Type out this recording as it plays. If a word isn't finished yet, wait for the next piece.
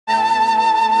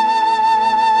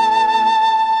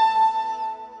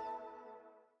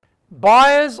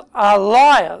buyers are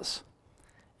liars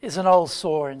is an old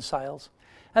saw in sales.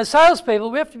 As salespeople,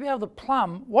 we have to be able to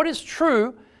plumb what is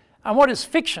true and what is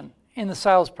fiction in the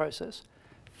sales process.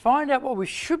 Find out what we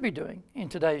should be doing in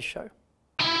today's show.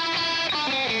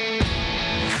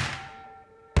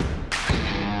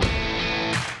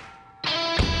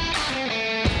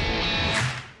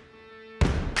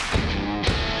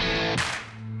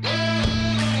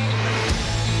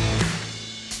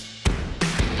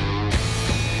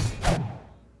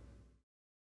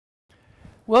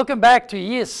 Welcome back to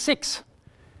year 6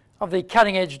 of the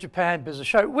Cutting Edge Japan Business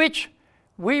Show, which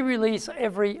we release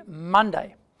every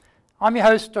Monday. I'm your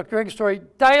host, Dr. Greg Story,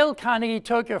 Dale Carnegie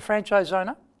Tokyo franchise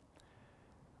owner,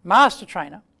 master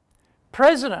trainer,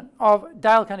 president of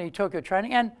Dale Carnegie Tokyo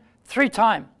Training, and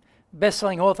 3-time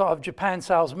best-selling author of Japan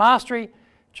Sales Mastery,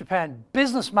 Japan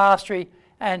Business Mastery,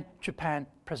 and Japan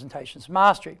Presentations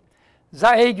Mastery.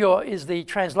 Zaegyo is the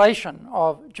translation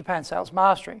of Japan Sales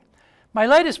Mastery. My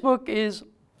latest book is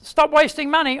Stop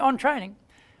Wasting Money on Training,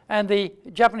 and the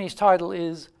Japanese title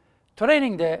is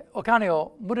Training de Okane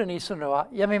o Muda ni suru no wa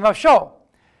yamemashou.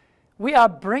 We are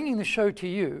bringing the show to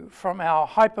you from our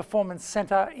High Performance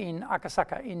Center in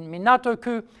Akasaka in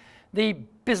Minato-ku, the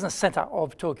business center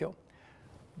of Tokyo.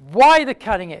 Why the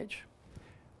cutting edge?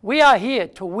 We are here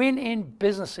to win in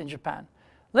business in Japan.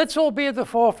 Let's all be at the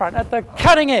forefront, at the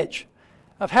cutting edge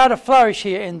of how to flourish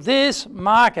here in this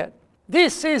market.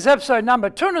 This is episode number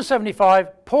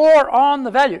 275, Pour on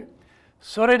the Value.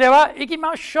 それでは行き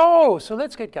ましょう. So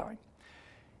let's get going.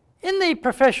 In the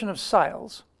profession of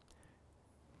sales,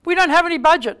 we don't have any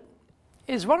budget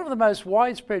is one of the most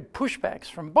widespread pushbacks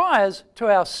from buyers to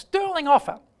our sterling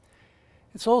offer.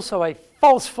 It's also a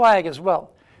false flag as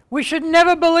well. We should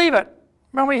never believe it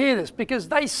when we hear this because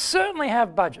they certainly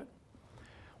have budget.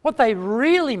 What they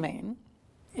really mean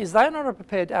is they're not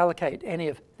prepared to allocate any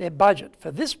of their budget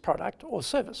for this product or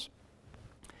service.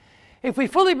 If we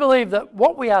fully believe that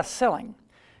what we are selling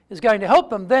is going to help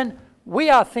them, then we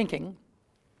are thinking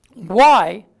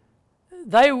why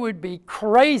they would be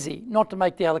crazy not to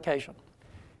make the allocation.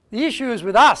 The issue is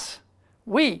with us,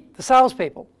 we, the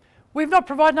salespeople. We've not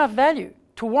provided enough value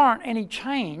to warrant any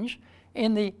change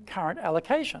in the current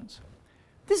allocations.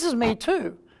 This is me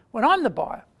too, when I'm the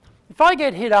buyer. If I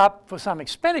get hit up for some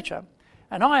expenditure,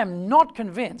 and I am not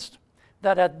convinced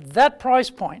that at that price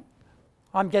point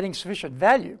I'm getting sufficient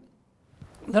value,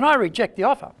 then I reject the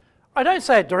offer. I don't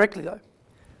say it directly though.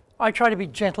 I try to be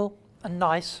gentle and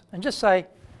nice and just say,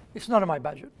 it's not in my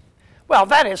budget. Well,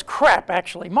 that is crap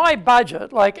actually. My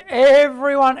budget, like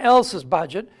everyone else's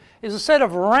budget, is a set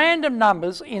of random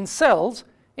numbers in cells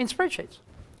in spreadsheets.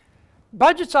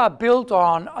 Budgets are built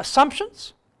on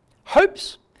assumptions,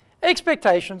 hopes,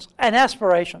 expectations, and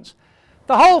aspirations.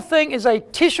 The whole thing is a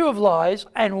tissue of lies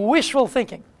and wishful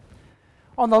thinking.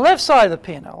 On the left side of the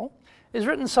P&L is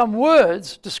written some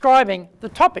words describing the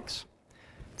topics,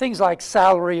 things like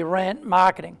salary, rent,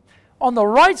 marketing. On the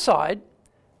right side,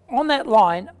 on that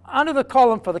line, under the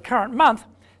column for the current month,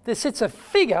 there sits a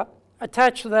figure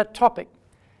attached to that topic.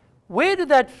 Where did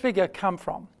that figure come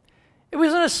from? It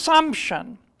was an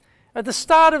assumption at the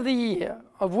start of the year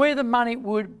of where the money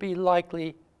would be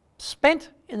likely spent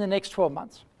in the next 12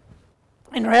 months.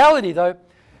 In reality, though,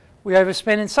 we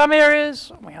overspend in some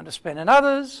areas, we underspend in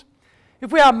others.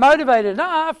 If we are motivated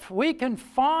enough, we can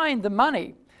find the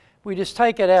money. We just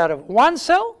take it out of one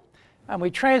cell and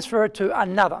we transfer it to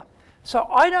another. So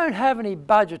I don't have any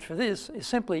budget for this. It's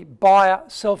simply buyer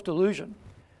self-delusion.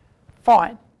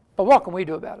 Fine, but what can we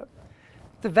do about it?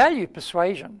 The value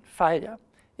persuasion failure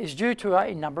is due to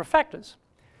a number of factors.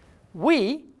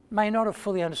 We may not have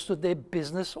fully understood their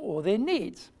business or their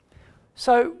needs.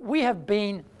 So we have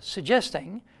been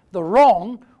suggesting the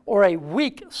wrong or a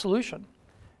weak solution.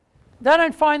 They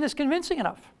don't find this convincing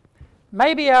enough.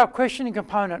 Maybe our questioning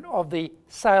component of the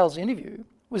sales interview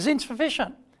was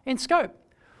insufficient in scope.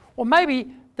 Or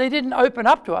maybe they didn't open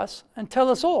up to us and tell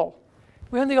us all.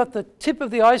 We only got the tip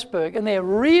of the iceberg and their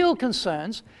real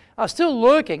concerns are still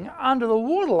lurking under the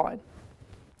waterline.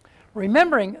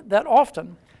 Remembering that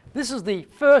often this is the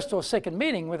first or second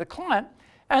meeting with a client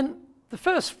and the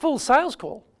first full sales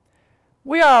call.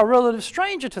 We are a relative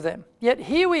stranger to them, yet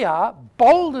here we are,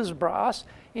 bold as brass,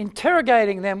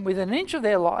 interrogating them within an inch of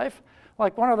their life,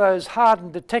 like one of those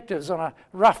hardened detectives on a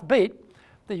rough beat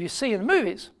that you see in the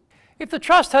movies. If the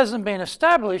trust hasn't been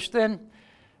established, then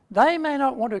they may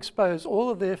not want to expose all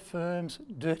of their firm's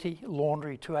dirty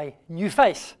laundry to a new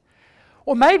face.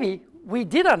 Or maybe we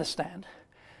did understand,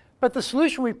 but the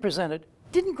solution we presented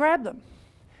didn't grab them.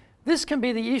 This can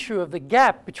be the issue of the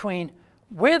gap between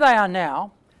where they are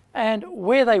now and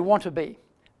where they want to be,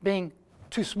 being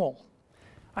too small.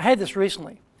 I had this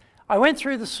recently. I went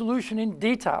through the solution in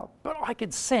detail, but I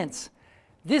could sense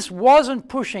this wasn't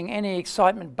pushing any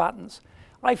excitement buttons.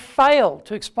 I failed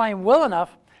to explain well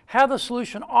enough how the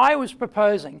solution I was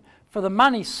proposing for the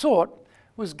money sought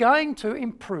was going to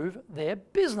improve their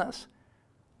business.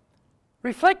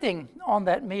 Reflecting on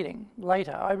that meeting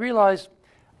later, I realized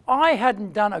I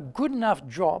hadn't done a good enough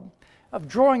job of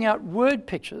drawing out word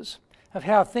pictures of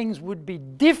how things would be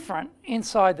different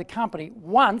inside the company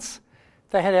once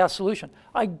they had our solution.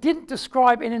 I didn't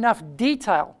describe in enough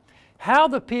detail how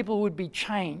the people would be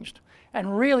changed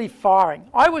and really firing.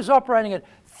 I was operating at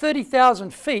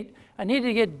 30,000 feet and needed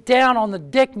to get down on the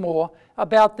deck more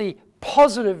about the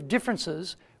positive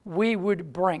differences we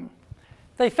would bring.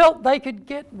 They felt they could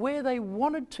get where they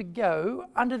wanted to go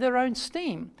under their own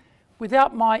steam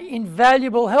without my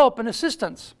invaluable help and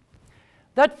assistance.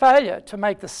 That failure to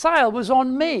make the sale was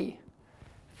on me.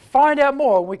 Find out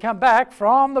more when we come back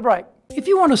from the break. If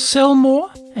you want to sell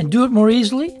more and do it more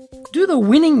easily, do the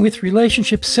Winning with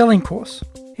Relationships selling course.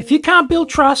 If you can't build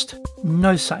trust,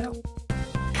 no sale.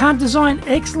 Can't design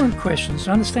excellent questions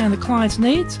to understand the client's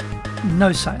needs?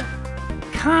 No sale.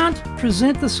 Can't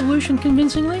present the solution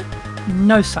convincingly?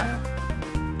 No sale.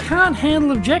 Can't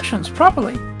handle objections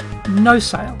properly? No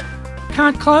sale.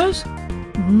 Can't close?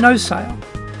 No sale.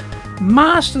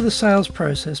 Master the sales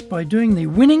process by doing the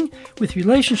Winning with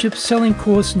Relationships selling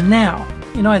course now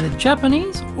in either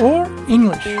Japanese or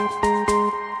English.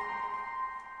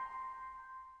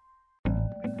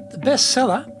 The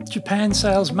bestseller, Japan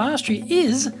Sales Mastery,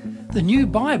 is the new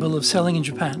Bible of selling in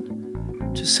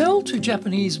Japan. To sell to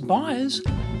Japanese buyers,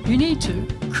 you need to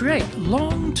create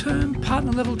long-term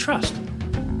partner-level trust,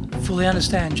 fully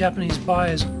understand Japanese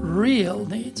buyers' real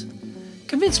needs,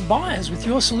 convince buyers with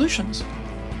your solutions,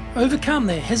 overcome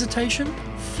their hesitation,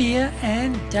 fear,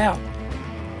 and doubt,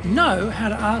 know how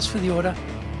to ask for the order,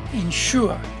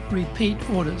 ensure repeat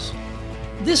orders.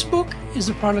 This book is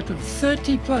the product of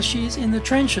 30 plus years in the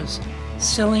trenches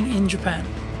selling in Japan.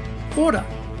 Order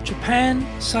Japan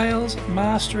Sales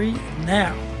Mastery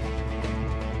now.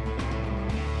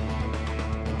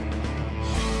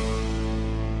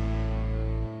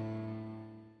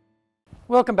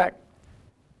 Welcome back.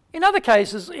 In other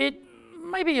cases, it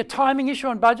may be a timing issue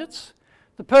on budgets.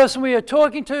 The person we are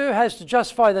talking to has to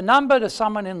justify the number to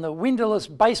someone in the windowless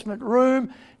basement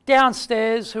room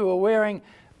downstairs who are wearing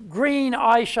green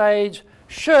eye shades,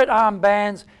 shirt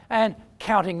armbands, and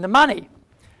counting the money.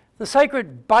 The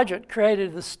sacred budget created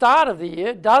at the start of the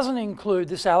year doesn't include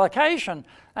this allocation,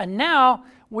 and now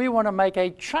we want to make a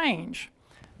change.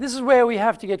 This is where we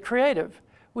have to get creative.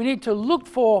 We need to look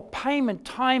for payment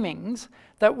timings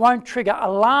that won't trigger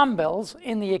alarm bells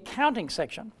in the accounting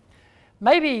section.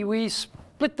 Maybe we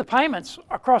split the payments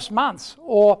across months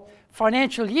or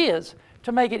financial years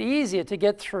to make it easier to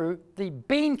get through the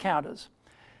bean counters.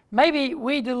 Maybe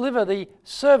we deliver the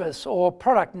service or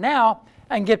product now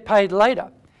and get paid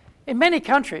later. In many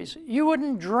countries, you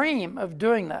wouldn't dream of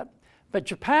doing that, but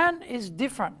Japan is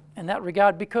different in that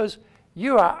regard because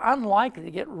you are unlikely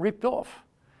to get ripped off.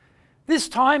 This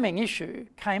timing issue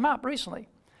came up recently.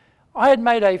 I had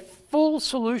made a full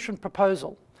solution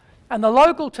proposal, and the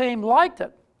local team liked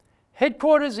it.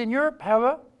 Headquarters in Europe,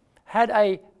 however, had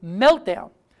a meltdown.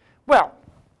 Well,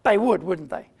 they would, wouldn't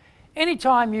they?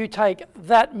 Anytime you take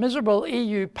that miserable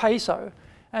EU peso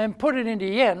and put it into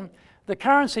yen, the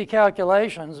currency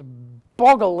calculations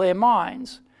boggle their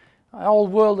minds,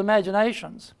 old world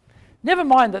imaginations. Never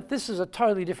mind that this is a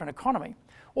totally different economy,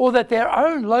 or that their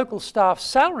own local staff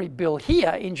salary bill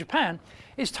here in Japan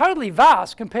is totally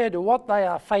vast compared to what they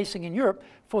are facing in Europe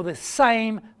for the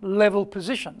same level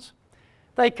positions.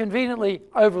 They conveniently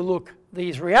overlook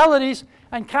these realities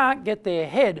and can't get their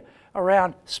head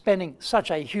around spending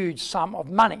such a huge sum of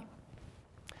money.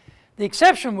 The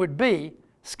exception would be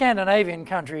Scandinavian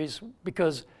countries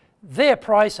because their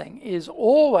pricing is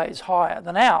always higher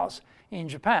than ours in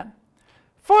Japan.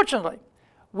 Fortunately,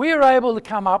 we were able to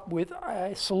come up with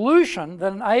a solution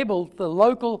that enabled the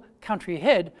local country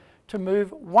head to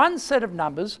move one set of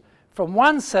numbers from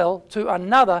one cell to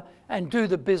another and do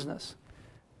the business.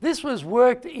 This was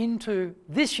worked into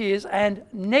this year's and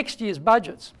next year's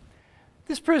budgets.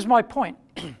 This proves my point.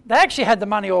 They actually had the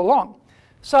money all along.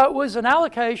 So it was an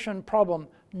allocation problem,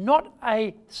 not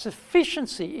a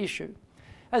sufficiency issue.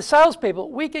 As salespeople,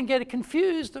 we can get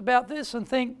confused about this and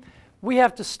think we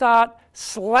have to start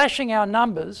slashing our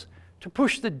numbers to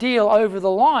push the deal over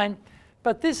the line,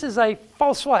 but this is a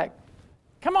false flag.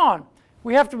 Come on,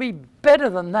 we have to be better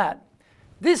than that.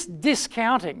 This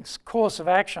discounting course of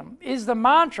action is the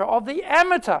mantra of the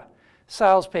amateur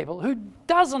salespeople who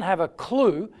doesn't have a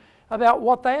clue about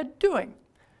what they are doing.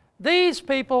 These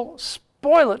people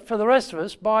spoil it for the rest of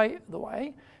us, by the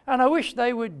way, and I wish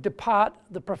they would depart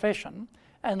the profession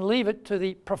and leave it to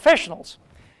the professionals.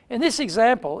 In this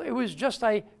example, it was just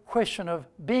a question of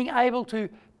being able to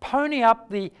pony up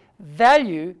the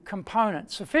value component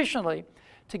sufficiently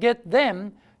to get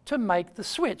them to make the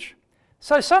switch.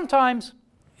 So sometimes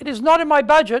it is not in my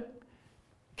budget,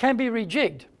 can be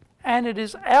rejigged, and it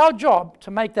is our job to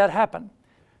make that happen.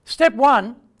 Step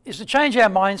one is to change our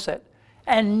mindset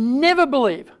and never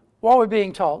believe what we're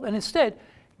being told, and instead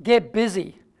get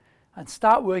busy and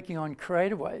start working on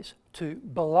creative ways to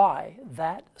belie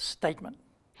that statement.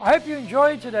 I hope you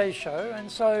enjoyed today's show,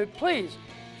 and so please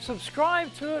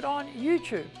subscribe to it on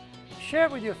YouTube. Share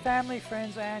it with your family,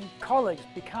 friends, and colleagues.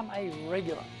 Become a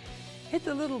regular. Hit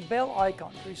the little bell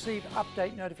icon to receive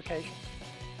update notifications.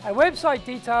 Our website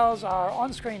details are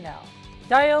on screen now,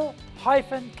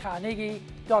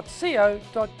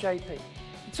 dale-carnegie.co.jp.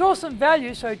 It's awesome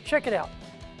value, so check it out.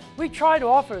 We try to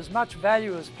offer as much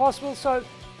value as possible, so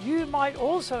you might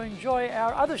also enjoy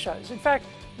our other shows. In fact,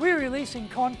 we're releasing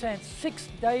content 6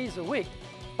 days a week.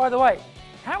 By the way,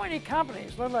 how many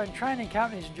companies, let alone training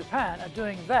companies in Japan, are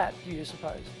doing that, do you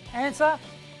suppose? Answer,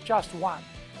 just one,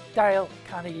 Dale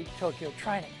Carnegie Tokyo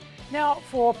Training. Now,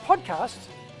 for podcasts,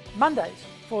 Mondays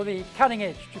for the Cutting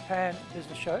Edge Japan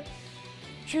Business Show,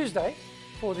 Tuesday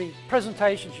for the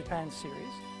Presentations Japan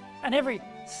series, and every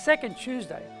second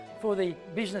Tuesday for the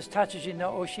Business Tatsujin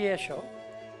no Oshie Show,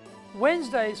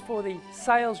 Wednesdays for the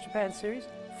Sales Japan series,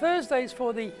 Thursdays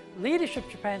for the Leadership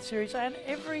Japan series, and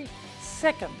every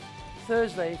second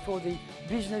Thursday for the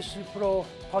Business Pro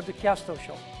Podcast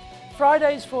Show.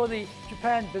 Fridays for the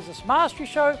Japan Business Mastery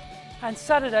Show, and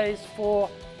Saturdays for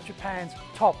Japan's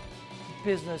top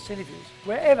business interviews,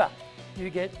 wherever you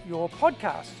get your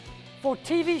podcasts. For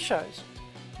TV shows,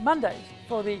 Mondays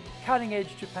for the Cutting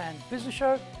Edge Japan Business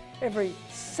Show. Every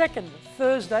second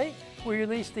Thursday, we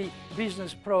release the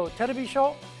Business Pro Television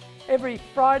Show. Every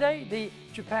Friday, the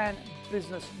Japan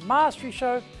Business Mastery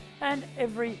Show. And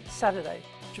every Saturday,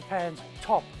 Japan's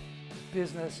top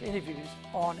business interviews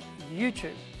on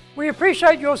YouTube. We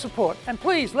appreciate your support, and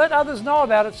please let others know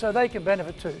about it so they can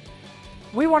benefit too.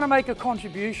 We want to make a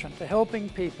contribution to helping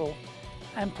people,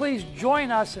 and please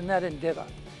join us in that endeavor.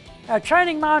 Our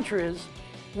training mantra is,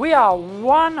 we are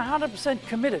 100%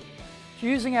 committed to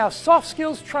using our soft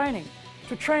skills training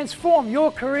to transform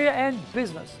your career and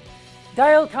business.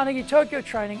 Dale Carnegie Tokyo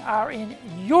Training are in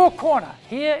your corner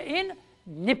here in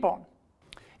Nippon.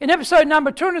 In episode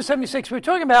number 276, we're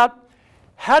talking about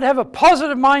how to have a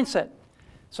positive mindset.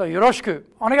 So yoroshiku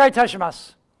onegai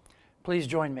itashimasu. Please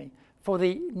join me for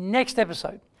the next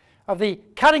episode of the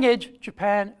Cutting Edge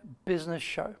Japan Business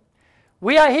Show.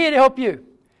 We are here to help you.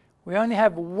 We only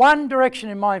have one direction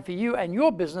in mind for you and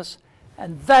your business,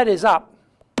 and that is up.